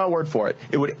 Take my word for it.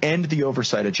 It would end the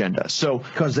oversight agenda. So,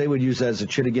 because they would use that as a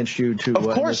chit against you to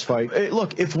of course, fight.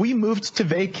 Look, if we moved to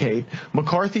vacate,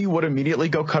 McCarthy would immediately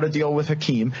go cut a deal with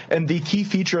Hakeem, and the key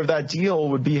feature of that deal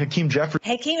would be Hakeem Jeffries.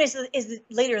 Hakeem is the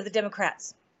leader of the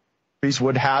Democrats.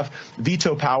 Would have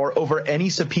veto power over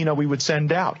any subpoena we would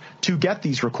send out to get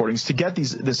these recordings, to get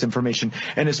this information.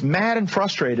 And as mad and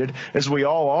frustrated as we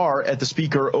all are at the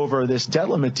speaker over this debt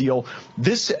limit deal,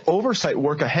 this oversight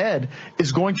work ahead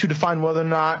is going to define whether or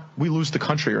not we lose the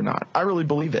country or not. I really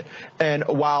believe it. And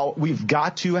while we've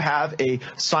got to have a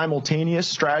simultaneous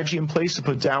strategy in place to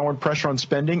put downward pressure on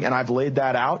spending, and I've laid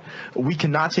that out, we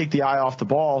cannot take the eye off the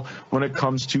ball when it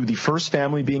comes to the first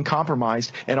family being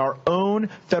compromised and our own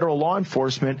federal law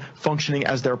enforcement functioning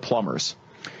as their plumbers.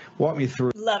 Walk me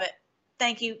through. Love it.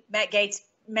 Thank you, Matt Gaetz,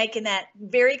 making that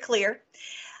very clear.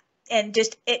 And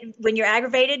when you're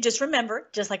aggravated, just remember,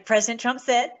 just like President Trump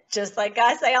said, just like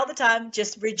I say all the time,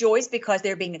 just rejoice because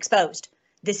they're being exposed.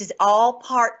 This is all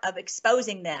part of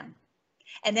exposing them.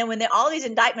 And then when all these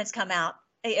indictments come out,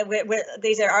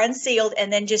 these are unsealed,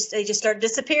 and then they just start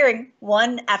disappearing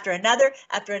one after another,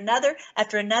 after another,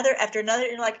 after another, after another.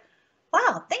 And you're like,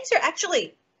 wow, things are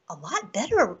actually a lot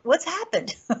better. What's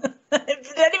happened? It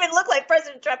doesn't even look like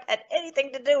President Trump had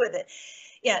anything to do with it.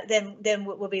 Yeah, then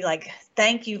we'll be like,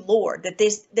 thank you, Lord, that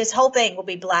this whole thing will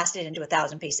be blasted into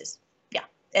 1,000 pieces. Yeah,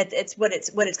 it's what it's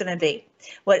going to be.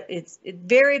 It's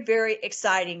very, very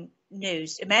exciting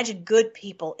news. Imagine good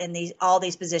people in all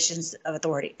these positions of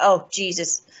authority. Oh,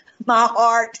 Jesus, my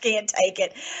heart can't take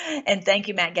it. And thank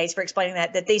you, Matt Gaetz, for explaining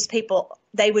that these people,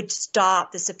 they would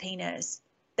stop the subpoenas.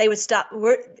 They would stop.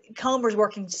 Comer's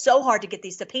working so hard to get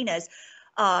these subpoenas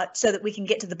so that we can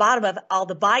get to the bottom of all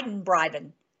the Biden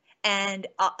bribing and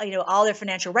all their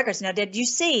financial records. Now, did you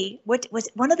see what was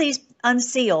one of these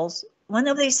unseals? One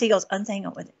of these seals,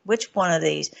 untangled with which one of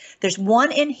these? There's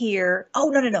one in here. Oh,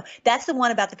 no. That's the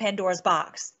one about the Pandora's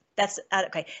box. That's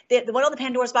okay. The one on the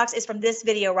Pandora's box is from this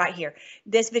video right here.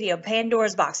 This video,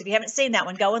 Pandora's box. If you haven't seen that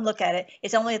one, go and look at it.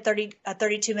 It's only a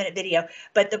 32-minute video.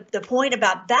 But the point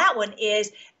about that one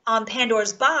is on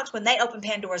Pandora's box, when they open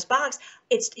Pandora's box,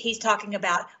 he's talking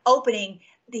about opening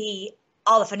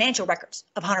all the financial records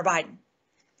of Hunter Biden.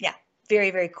 Yeah,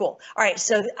 very, very cool. All right,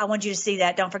 so I want you to see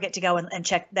that. Don't forget to go and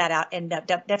check that out, and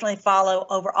definitely follow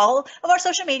over all of our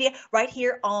social media right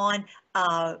here on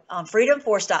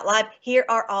freedomforce.live. Here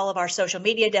are all of our social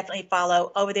media. Definitely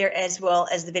follow over there as well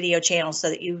as the video channel so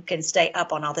that you can stay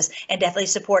up on all this, and definitely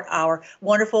support our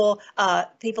wonderful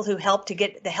people who help to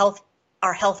get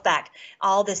our health back.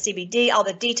 All the CBD, all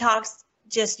the detox.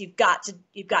 Just you've got to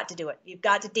do it. You've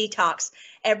got to detox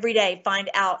every day. Find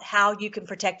out how you can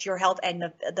protect your health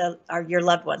and your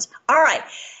loved ones. All right,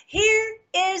 here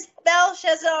is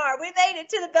Belshazzar. We made it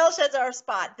to the Belshazzar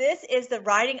spot. This is the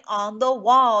writing on the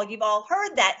wall. You've all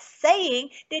heard that saying.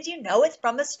 Did you know it's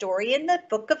from a story in the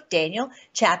book of Daniel,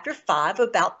 chapter 5,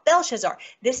 about Belshazzar?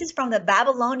 This is from the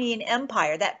Babylonian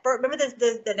Empire. Remember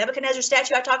the Nebuchadnezzar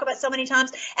statue I talk about so many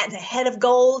times? And the head of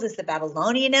gold is the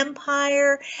Babylonian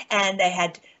Empire. And they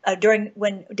had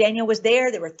when Daniel was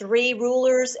there were 3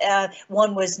 rulers.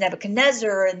 One was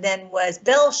Nebuchadnezzar, and then was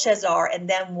Belshazzar, and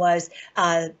then was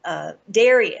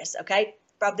Darius. Okay,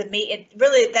 from the Mede.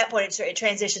 Really, at that point, it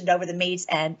transitioned over the Medes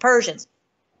and Persians.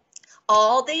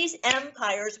 All these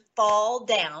empires fall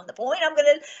down. The point I'm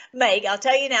going to make, I'll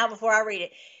tell you now before I read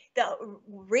it. The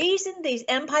reason these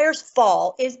empires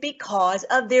fall is because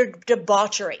of their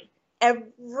debauchery.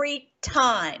 Every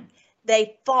time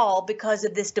they fall because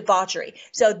of this debauchery.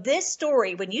 So this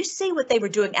story, when you see what they were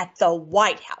doing at the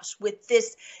White House with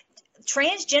this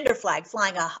transgender flag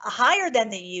flying higher than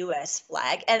the U.S.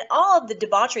 flag and all of the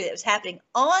debauchery that was happening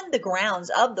on the grounds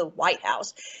of the White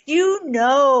House,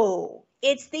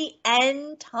 it's the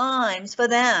end times for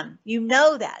them. You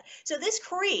know that. So this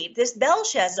creep, this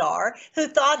Belshazzar, who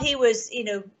thought he was,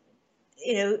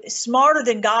 smarter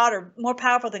than God or more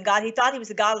powerful than God, he thought he was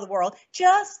the God of the world,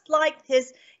 just like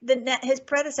his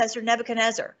predecessor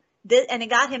Nebuchadnezzar. And it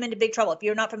got him into big trouble. If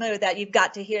you're not familiar with that, you've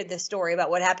got to hear this story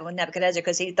about what happened with Nebuchadnezzar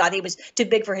because he thought he was too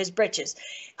big for his britches.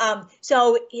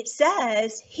 So it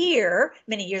says here,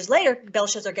 many years later,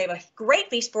 Belshazzar gave a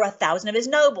great feast for 1,000 of his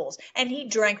nobles, and he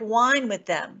drank wine with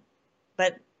them.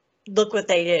 But look what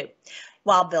they do.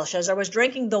 While Belshazzar was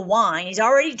drinking the wine, he's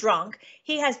already drunk,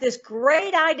 he has this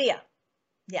great idea.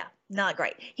 Yeah, not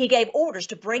great. He gave orders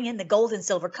to bring in the gold and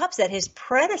silver cups that his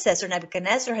predecessor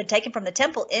Nebuchadnezzar had taken from the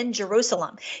temple in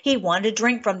Jerusalem. He wanted to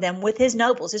drink from them with his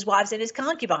nobles, his wives, and his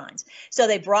concubines. So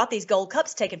they brought these gold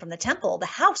cups taken from the temple, the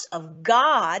house of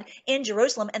God in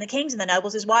Jerusalem, and the kings and the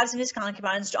nobles, his wives and his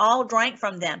concubines, all drank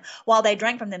from them. While they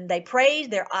drank from them, they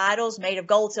praised their idols made of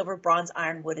gold, silver, bronze,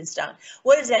 iron, wood, and stone.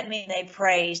 What does that mean, they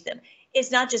praised them?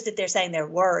 It's not just that they're saying their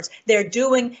words. They're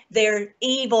doing their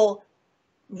evil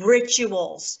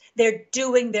rituals. They're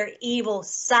doing their evil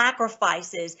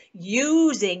sacrifices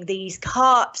using these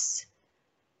cups.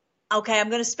 Okay, I'm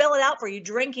going to spell it out for you.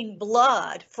 Drinking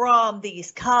blood from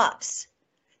these cups.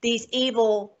 These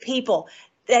evil people.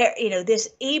 This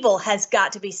evil has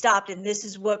got to be stopped, and this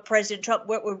is what President Trump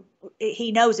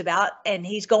he knows about, and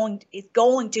he's going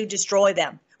to destroy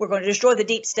them. We're going to destroy the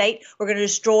deep state. We're going to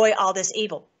destroy all this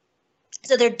evil.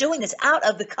 So they're doing this out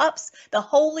of the cups, the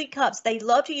holy cups. They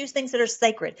love to use things that are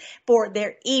sacred for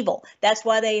their evil. That's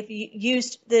why they've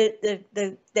used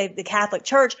the Catholic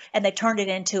Church and they turned it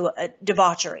into a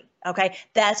debauchery. Okay,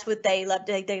 that's what they love.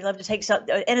 They love to take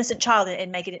an innocent child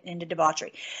and make it into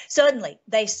debauchery. Suddenly,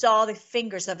 they saw the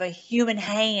fingers of a human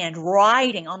hand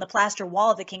writing on the plaster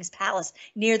wall of the king's palace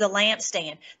near the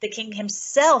lampstand. The king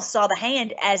himself saw the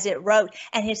hand as it wrote,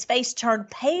 and his face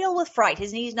turned pale with fright.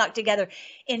 His knees knocked together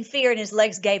in fear, and his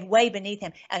legs gave way beneath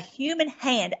him. A human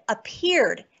hand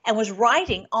appeared and was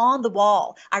writing on the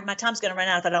wall. My time's going to run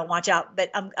out if I don't watch out,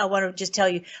 but I want to just tell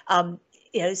you,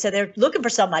 so they're looking for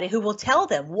somebody who will tell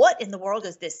them, what in the world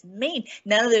does this mean?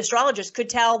 None of the astrologers could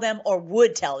tell them or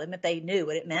would tell them if they knew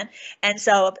what it meant. And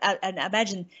so I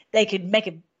imagine they could make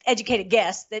an educated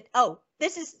guess that, oh,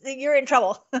 you're in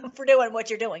trouble for doing what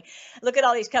you're doing. Look at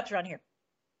all these cups around here.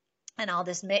 And all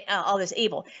this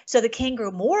evil. So the king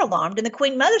grew more alarmed, and the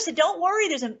queen mother said, "Don't worry.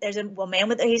 There's a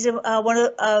man he's one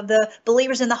of the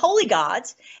believers in the holy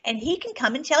gods, and he can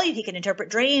come and tell you. He can interpret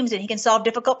dreams, and he can solve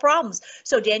difficult problems."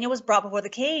 So Daniel was brought before the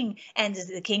king, and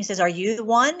the king says, "Are you the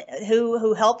one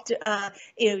who helped?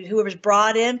 Who was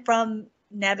brought in from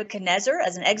Nebuchadnezzar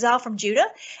as an exile from Judah?"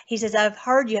 He says, "I've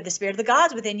heard you have the spirit of the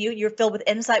gods within you. You're filled with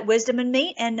insight, wisdom,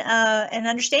 and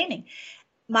understanding.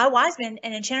 My wise men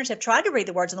and enchanters have tried to read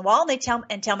the words on the wall, and they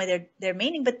tell me their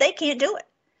meaning, but they can't do it.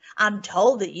 I'm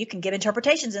told that you can give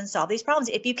interpretations and solve these problems.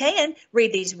 If you can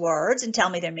read these words and tell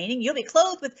me their meaning, you'll be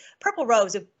clothed with purple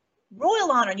robes of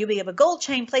royal honor, and you'll be of a gold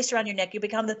chain placed around your neck. You'll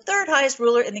become the third highest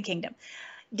ruler in the kingdom."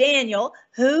 Daniel,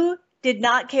 who did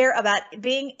not care about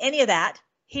being any of that,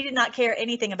 he did not care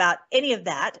anything about any of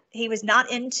that. He was not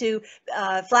into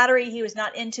flattery. He was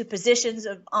not into positions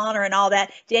of honor and all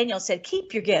that. Daniel said,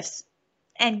 "Keep your gifts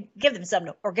and give them some,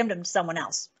 or give them to someone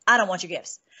else. I don't want your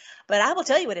gifts, but I will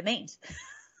tell you what it means."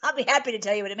 I'll be happy to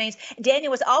tell you what it means. Daniel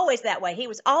was always that way. He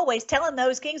was always telling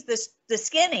those kings the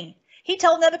skinny. He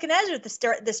told Nebuchadnezzar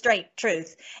the straight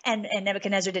truth, and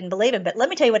Nebuchadnezzar didn't believe him. But let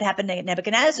me tell you what happened to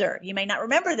Nebuchadnezzar. You may not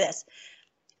remember this.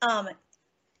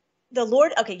 The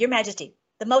Lord, okay, your majesty,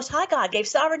 the Most High God gave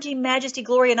sovereignty, majesty,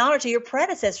 glory, and honor to your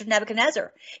predecessor,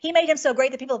 Nebuchadnezzar. He made him so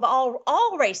great that people of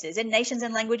all races and nations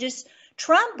and languages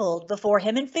trembled before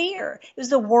him in fear. It was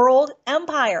the world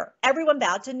empire. Everyone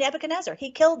bowed to Nebuchadnezzar.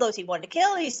 He killed those he wanted to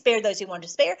kill. He spared those he wanted to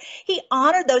spare. He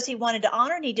honored those he wanted to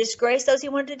honor, and he disgraced those he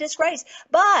wanted to disgrace.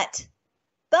 But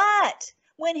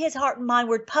when his heart and mind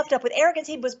were puffed up with arrogance,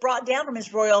 he was brought down from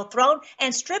his royal throne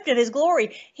and stripped of his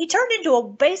glory. He turned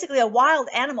into basically a wild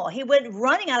animal. He went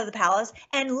running out of the palace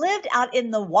and lived out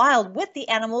in the wild with the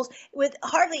animals, with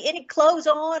hardly any clothes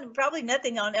on, probably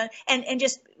nothing on, and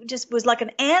just was like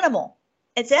an animal.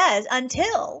 It says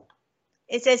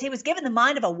he was given the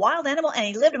mind of a wild animal, and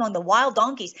he lived among the wild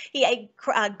donkeys. He ate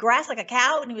grass like a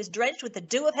cow, and he was drenched with the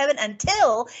dew of heaven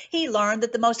until he learned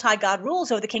that the Most High God rules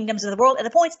over the kingdoms of the world and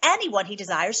appoints anyone he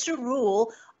desires to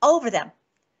rule over them.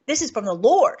 This is from the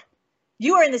Lord.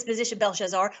 You are in this position,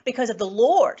 Belshazzar, because of the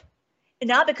Lord, and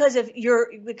not because of your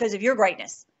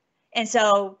greatness. And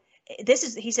so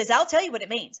he says, I'll tell you what it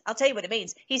means. I'll tell you what it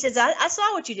means. He says, I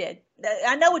saw what you did.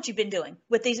 I know what you've been doing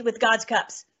with God's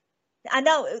cups. I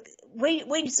know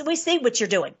we see what you're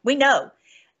doing. We know.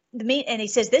 And he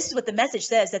says, this is what the message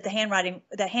says that the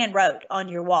hand wrote on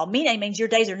your wall. Mene means your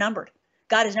days are numbered.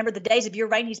 God has numbered the days of your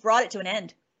reign. He's brought it to an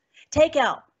end.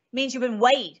 Tekel means you've been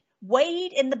weighed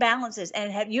in the balances,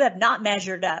 and you have not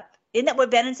measured up. Isn't that what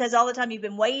Benin says all the time? You've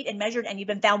been weighed and measured, and you've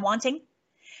been found wanting.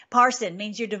 Parson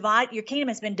means your kingdom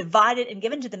has been divided and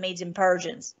given to the Medes and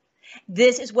Persians.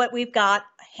 This is what we've got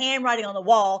handwriting on the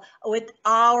wall with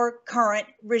our current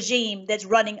regime that's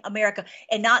running America,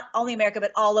 and not only America,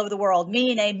 but all over the world.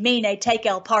 Mene,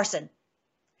 Tekel, Parson.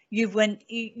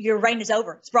 Your reign is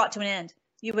over. It's brought to an end.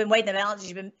 You've been weighed in the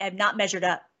balance. Have not measured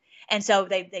up. And so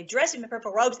they dressed him in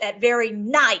purple robes. That very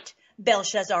night,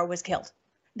 Belshazzar was killed.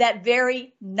 That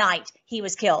very night he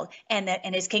was killed,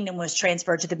 and his kingdom was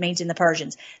transferred to the Medes and the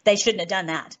Persians. They shouldn't have done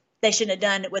that. They shouldn't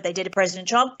have done what they did to President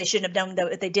Trump. They shouldn't have done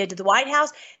what they did to the White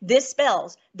House. This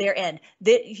spells their end.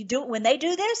 When they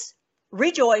do this,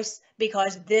 rejoice,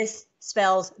 because this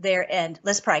spells their end.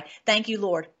 Let's pray. Thank you,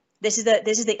 Lord. This is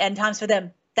the end times for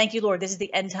them. Thank you, Lord. This is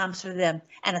the end times for them,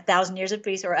 and 1,000 years of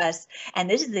peace for us. And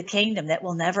this is the kingdom that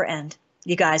will never end.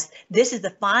 You guys, this is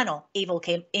the final evil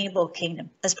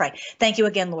kingdom. Let's pray. Thank you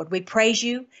again, Lord. We praise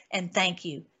you and thank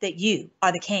you that you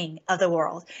are the King of the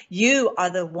world. You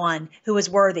are the one who is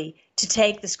worthy to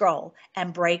take the scroll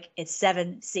and break its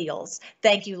 7 seals.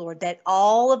 Thank you, Lord, that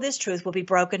all of this truth will be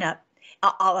broken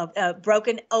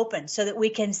open so that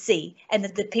we can see, and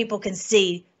that the people can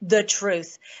see the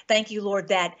truth. Thank you, Lord,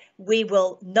 that we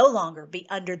will no longer be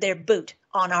under their boot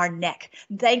on our neck.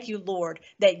 Thank you, Lord,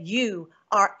 that you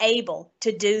are able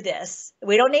to do this.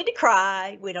 We don't need to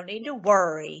cry. We don't need to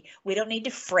worry. We don't need to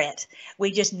fret.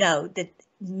 We just know that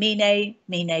Mene,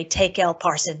 Tekel,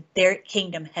 Parson, their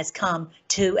kingdom has come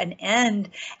to an end,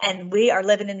 and we are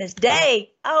living in this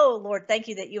day. Oh, Lord, thank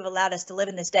you that you've allowed us to live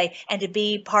in this day and to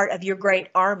be part of your great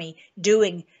army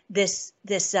doing this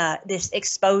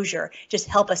exposure. Just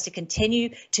help us to continue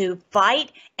to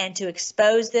fight and to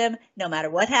expose them no matter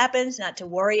what happens, not to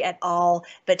worry at all,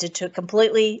 but to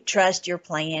completely trust your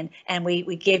plan. And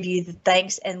we give you the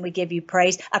thanks and we give you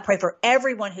praise. I pray for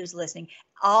everyone who's listening,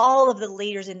 all of the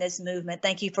leaders in this movement.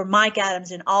 Thank you for Mike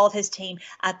Adams and all of his team.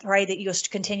 I pray that you'll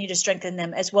continue to strengthen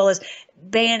them, as well as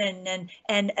Bannon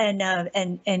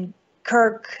and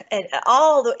Kirk and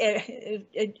all the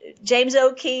James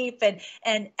O'Keefe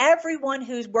and everyone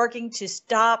who's working to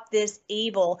stop this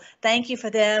evil. Thank you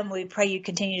for them. We pray you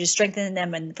continue to strengthen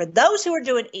them. And for those who are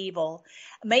doing evil,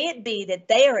 may it be that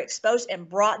they are exposed and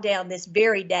brought down this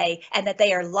very day, and that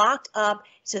they are locked up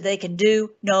so they can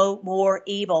do no more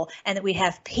evil, and that we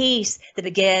have peace that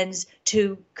begins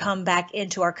to come back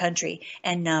into our country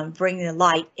and bring the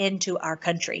light into our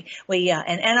country. We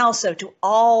and also to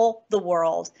all the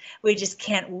world. We just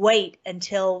can't wait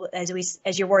until, as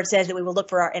your word says, that we will look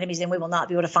for our enemies and we will not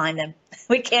be able to find them.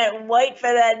 We can't wait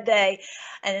for that day.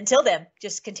 And until then,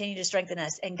 just continue to strengthen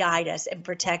us and guide us and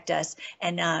protect us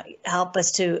and help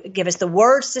us to give us the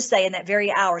words to say in that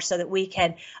very hour so that we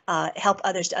can help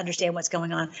others to understand what's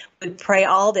going on. We pray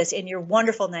all this in your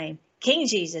wonderful name, King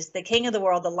Jesus, the King of the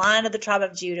world, the Lion of the tribe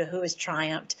of Judah, who has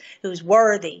triumphed, who's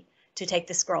worthy to take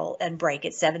the scroll and break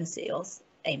its 7 seals.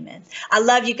 Amen. I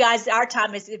love you guys. Our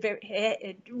time is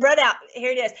run out.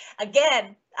 Here it is.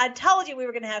 Again, I told you we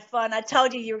were going to have fun. I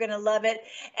told you were going to love it.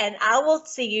 And I will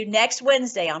see you next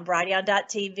Wednesday on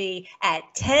Brighteon.tv at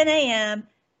 10 a.m.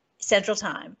 Central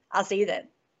Time. I'll see you then.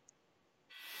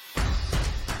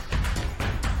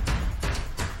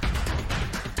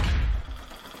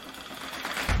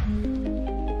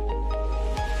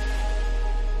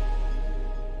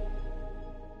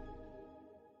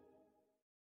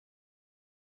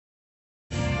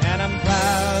 And I'm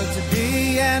proud to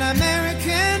be an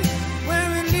American, where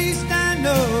at least I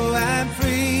know I'm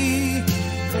free.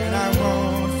 And I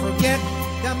won't forget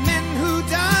the men who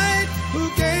died, who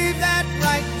gave that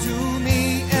right to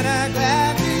me. And I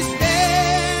gladly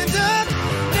stand up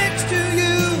next to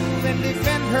you and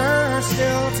defend her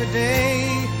still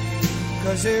today.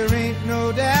 'Cause there ain't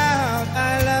no doubt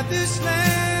I love this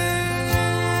land.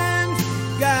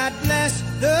 God bless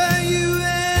the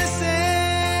USA.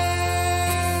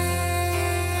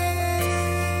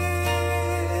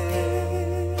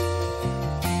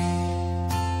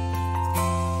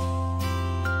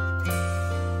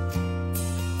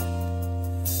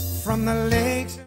 From the lake